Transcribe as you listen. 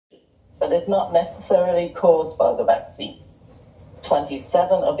but is not necessarily caused by the vaccine.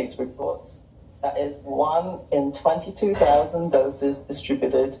 27 of these reports, that is 1 in 22,000 doses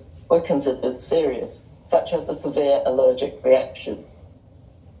distributed, were considered serious, such as a severe allergic reaction.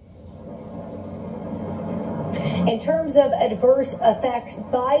 In terms of adverse effects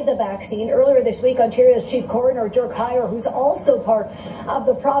by the vaccine, earlier this week, Ontario's Chief Coroner Dirk Heyer, who's also part of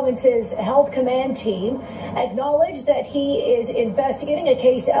the province's health command team, acknowledged that he is investigating a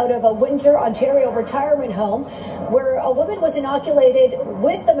case out of a Windsor, Ontario retirement home where a woman was inoculated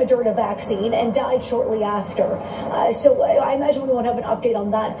with the Moderna vaccine and died shortly after. So I imagine we won't have an update on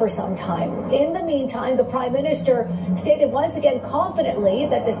that for some time. In the meantime, the Prime Minister stated once again confidently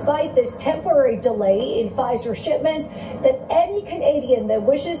that despite this temporary delay in Pfizer shipments, that any Canadian that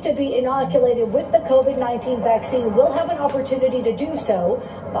wishes to be inoculated with the COVID-19 vaccine will have an opportunity to do so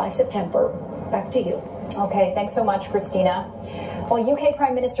by September. Back to you. Okay, thanks so much, Christina. Well, UK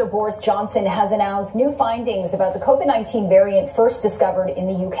Prime Minister Boris Johnson has announced new findings about the COVID-19 variant first discovered in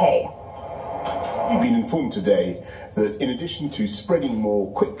the UK. We've been informed today that in addition to spreading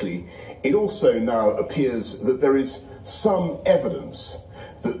more quickly, it also now appears that there is some evidence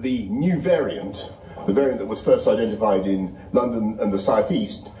that the new variant, the variant that was first identified in London and the South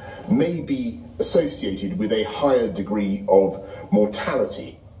East, may be associated with a higher degree of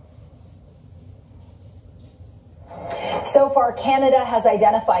mortality. So far, Canada has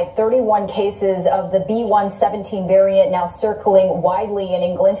identified 31 cases of the B117 variant now circling widely in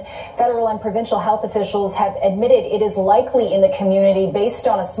England. Federal and provincial health officials have admitted it is likely in the community based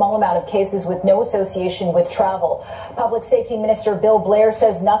on a small amount of cases with no association with travel. Public Safety Minister Bill Blair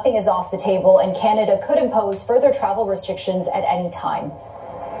says nothing is off the table and Canada could impose further travel restrictions at any time.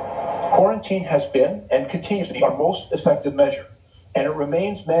 Quarantine has been and continues to be our most effective measure, and it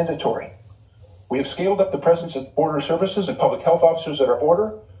remains mandatory. We have scaled up the presence of border services and public health officers at our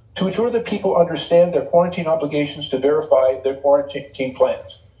border to ensure that people understand their quarantine obligations to verify their quarantine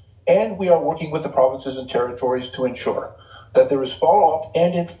plans. And we are working with the provinces and territories to ensure that there is follow-up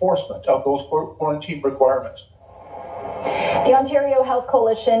and enforcement of those quarantine requirements. The Ontario Health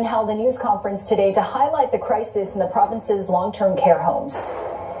Coalition held a news conference today to highlight the crisis in the province's long-term care homes.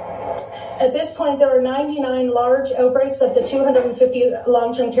 At this point, there are 99 large outbreaks of the 250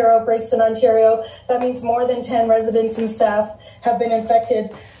 long-term care outbreaks in Ontario. That means more than 10 residents and staff have been infected.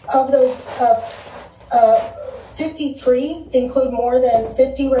 Of those, 53 include more than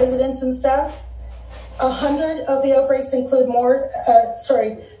 50 residents and staff. 100 of the outbreaks include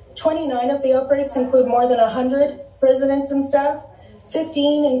 29 of the outbreaks include more than 100 residents and staff.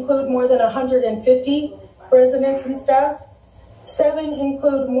 15 include more than 150 residents and staff. 7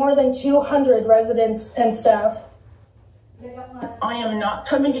 include more than 200 residents and staff. I am not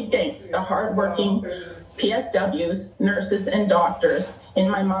coming against the hardworking PSWs, nurses, and doctors in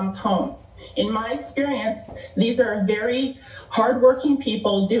my mom's home. In my experience, these are very hardworking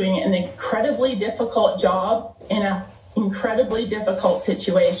people doing an incredibly difficult job in an incredibly difficult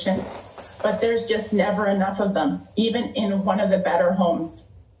situation. But there's just never enough of them, even in one of the better homes.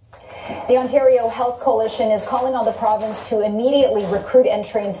 The Ontario Health Coalition is calling on the province to immediately recruit and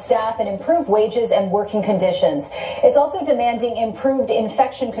train staff and improve wages and working conditions. It's also demanding improved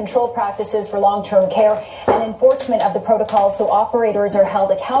infection control practices for long-term care and enforcement of the protocols so operators are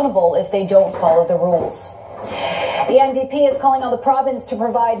held accountable if they don't follow the rules. The NDP is calling on the province to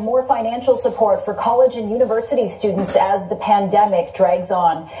provide more financial support for college and university students as the pandemic drags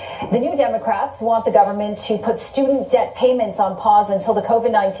on. The New Democrats want the government to put student debt payments on pause until the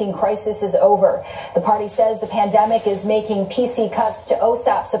COVID-19 crisis is over. The party says the pandemic is making PC cuts to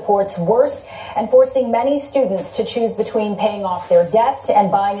OSAP supports worse and forcing many students to choose between paying off their debt and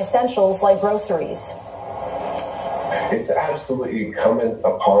buying essentials like groceries. It's absolutely incumbent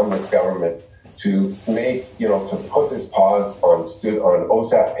upon this government to to put this pause on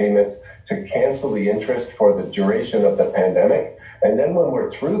OSAP payments, to cancel the interest for the duration of the pandemic. And then when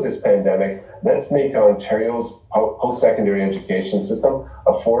we're through this pandemic, let's make Ontario's post-secondary education system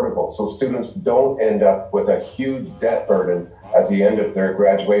affordable so students don't end up with a huge debt burden at the end of their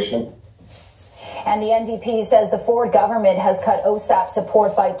graduation. And the NDP says the Ford government has cut OSAP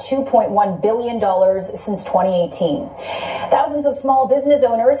support by $2.1 billion since 2018. Thousands of small business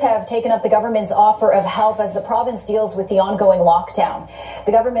owners have taken up the government's offer of help as the province deals with the ongoing lockdown.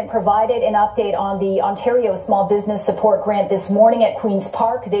 The government provided an update on the Ontario Small Business Support Grant this morning at Queen's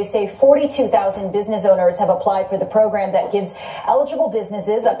Park. They say 42,000 business owners have applied for the program that gives eligible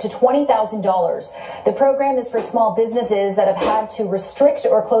businesses up to $20,000. The program is for small businesses that have had to restrict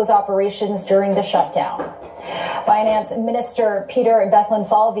or close operations during the shutdown. Finance Minister Peter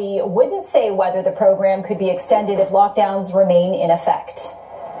Bethlenfalvy wouldn't say whether the program could be extended if lockdowns remain in effect.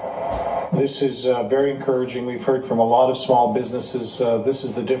 This is very encouraging. We've heard from a lot of small businesses. This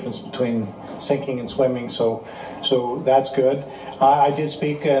is the difference between sinking and swimming, so that's good. I did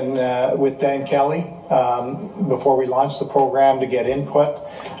speak with Dan Kelly before we launched the program to get input.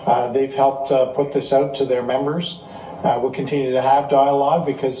 They've helped put this out to their members. We'll continue to have dialogue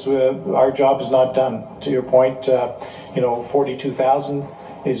because our job is not done. To your point, 42,000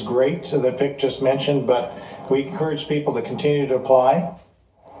 is great, that Vic just mentioned, but we encourage people to continue to apply.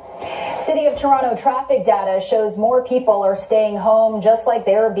 City of Toronto traffic data shows more people are staying home just like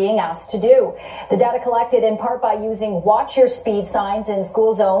they are being asked to do. The data collected in part by using watch your speed signs in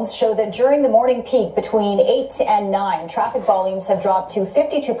school zones show that during the morning peak between 8 and 9, traffic volumes have dropped to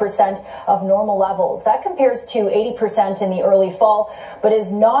 52% of normal levels. That compares to 80% in the early fall, but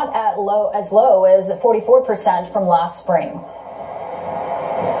is not as low as 44% from last spring.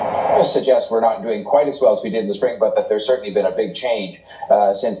 Suggests we're not doing quite as well as we did in the spring, but that there's certainly been a big change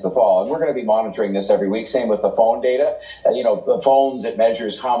since the fall. And we're going to be monitoring this every week. Same with the phone data. The phones, it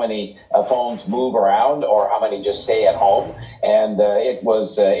measures how many phones move around or how many just stay at home. And it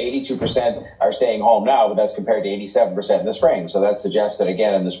was 82% are staying home now, but that's compared to 87% in the spring. So that suggests that,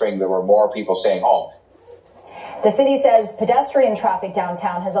 again, in the spring, there were more people staying home. The city says pedestrian traffic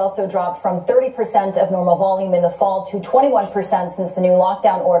downtown has also dropped from 30% of normal volume in the fall to 21% since the new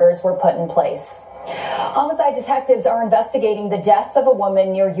lockdown orders were put in place. Homicide detectives are investigating the death of a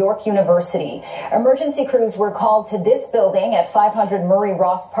woman near York University. Emergency crews were called to this building at 500 Murray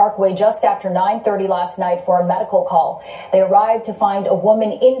Ross Parkway just after 9:30 last night for a medical call. They arrived to find a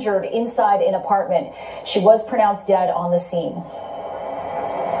woman injured inside an apartment. She was pronounced dead on the scene.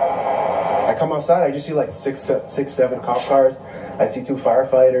 I come outside, I just see like six, seven cop cars. I see 2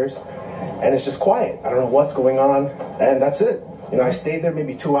 firefighters, and it's just quiet. I don't know what's going on, and that's it. I stayed there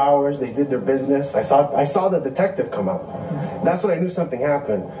maybe 2 hours. They did their business. I saw the detective come out. That's when I knew something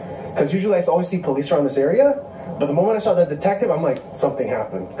happened. Because usually I always see police around this area, but the moment I saw the detective, I'm like, something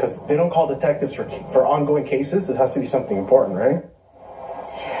happened. Because they don't call detectives for ongoing cases. It has to be something important, right?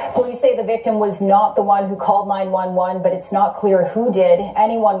 Police say the victim was not the one who called 911, but it's not clear who did.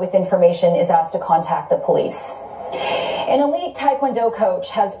 Anyone with information is asked to contact the police. An elite Taekwondo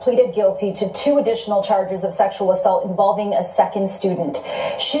coach has pleaded guilty to 2 additional charges of sexual assault involving a second student.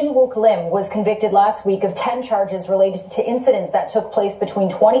 Shin Wook Lim was convicted last week of 10 charges related to incidents that took place between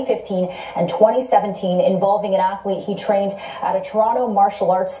 2015 and 2017 involving an athlete he trained at a Toronto martial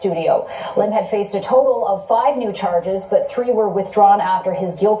arts studio. Lim had faced a total of 5 new charges, but 3 were withdrawn after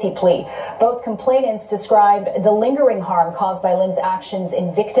his guilty plea. Both complainants described the lingering harm caused by Lim's actions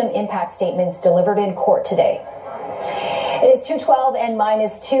in victim impact statements delivered in court today. It is 2:12 and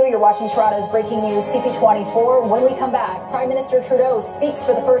 -2. You're watching Toronto's breaking news, CP24. When we come back, Prime Minister Trudeau speaks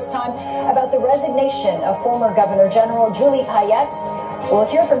for the first time about the resignation of former Governor General Julie Payette. We'll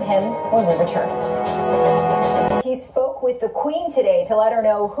hear from him when we return. He spoke with the Queen today to let her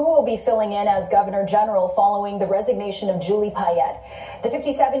know who will be filling in as Governor General following the resignation of Julie Payette. The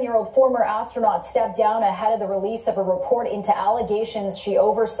 57-year-old former astronaut stepped down ahead of the release of a report into allegations she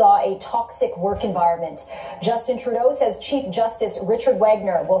oversaw a toxic work environment. Justin Trudeau says Chief Justice Richard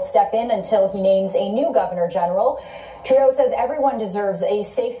Wagner will step in until he names a new Governor General. Trudeau says everyone deserves a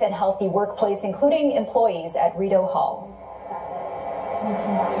safe and healthy workplace, including employees at Rideau Hall.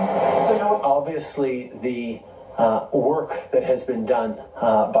 Obviously, the work that has been done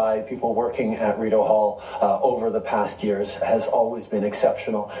by people working at Rideau Hall over the past years has always been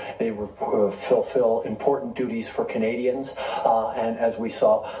exceptional. They fulfill important duties for Canadians, and as we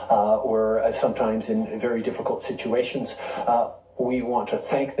saw, were sometimes in very difficult situations. We want to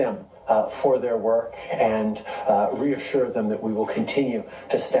thank them for their work and reassure them that we will continue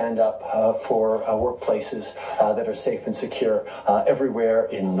to stand up for workplaces that are safe and secure everywhere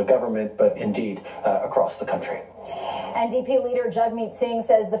in the government, but indeed across the country. NDP leader Jagmeet Singh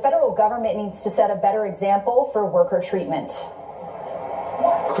says the federal government needs to set a better example for worker treatment.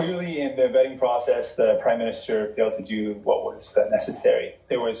 Clearly, in the vetting process, the Prime Minister failed to do what was necessary.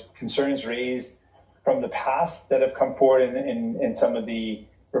 There was concerns raised from the past that have come forward in some of the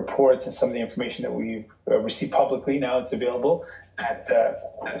reports and some of the information that we've received publicly. Now it's available that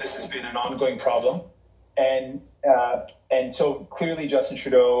this has been an ongoing problem. And so clearly Justin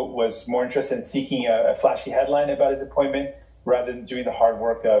Trudeau was more interested in seeking a flashy headline about his appointment rather than doing the hard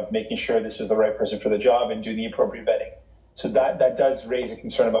work of making sure this was the right person for the job and doing the appropriate vetting. So that does raise a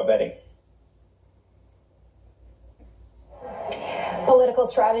concern about vetting. Political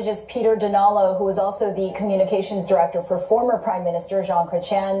strategist Peter Donalo, who is also the communications director for former Prime Minister Jean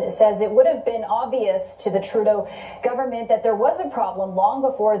Chrétien, says it would have been obvious to the Trudeau government that there was a problem long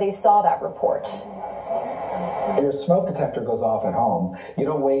before they saw that report. Your smoke detector goes off at home. You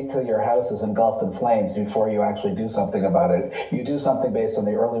don't wait till your house is engulfed in flames before you actually do something about it. You do something based on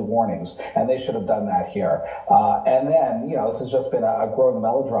the early warnings, and they should have done that here. And then, this has just been a growing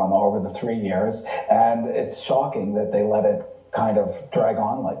melodrama over the 3 years, and it's shocking that they let it kind of drag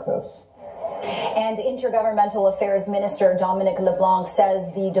on like this. And Intergovernmental Affairs Minister Dominic LeBlanc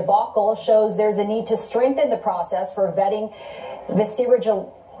says the debacle shows there's a need to strengthen the process for vetting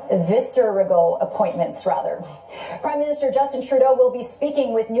visceral appointments, rather. Prime Minister Justin Trudeau will be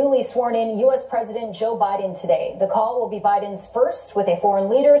speaking with newly sworn-in U.S. President Joe Biden today. The call will be Biden's first with a foreign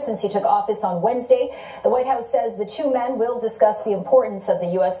leader since he took office on Wednesday. The White House says the two men will discuss the importance of the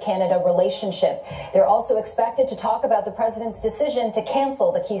U.S.-Canada relationship. They're also expected to talk about the president's decision to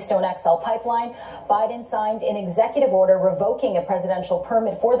cancel the Keystone XL pipeline. Biden signed an executive order revoking a presidential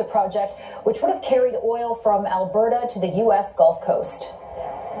permit for the project, which would have carried oil from Alberta to the U.S. Gulf Coast.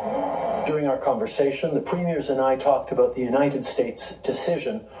 During our conversation, the premiers and I talked about the United States'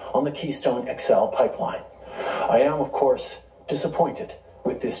 decision on the Keystone XL pipeline. I am, of course, disappointed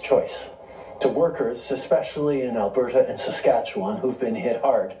with this choice. To workers, especially in Alberta and Saskatchewan, who've been hit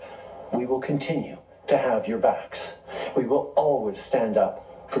hard, we will continue to have your backs. We will always stand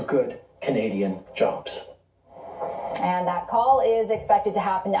up for good Canadian jobs. And that call is expected to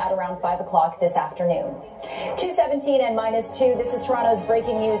happen at around 5 o'clock this afternoon. 2:17 and -2. This is Toronto's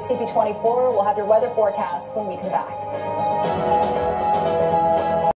breaking news, CP24. We'll have your weather forecast when we come back.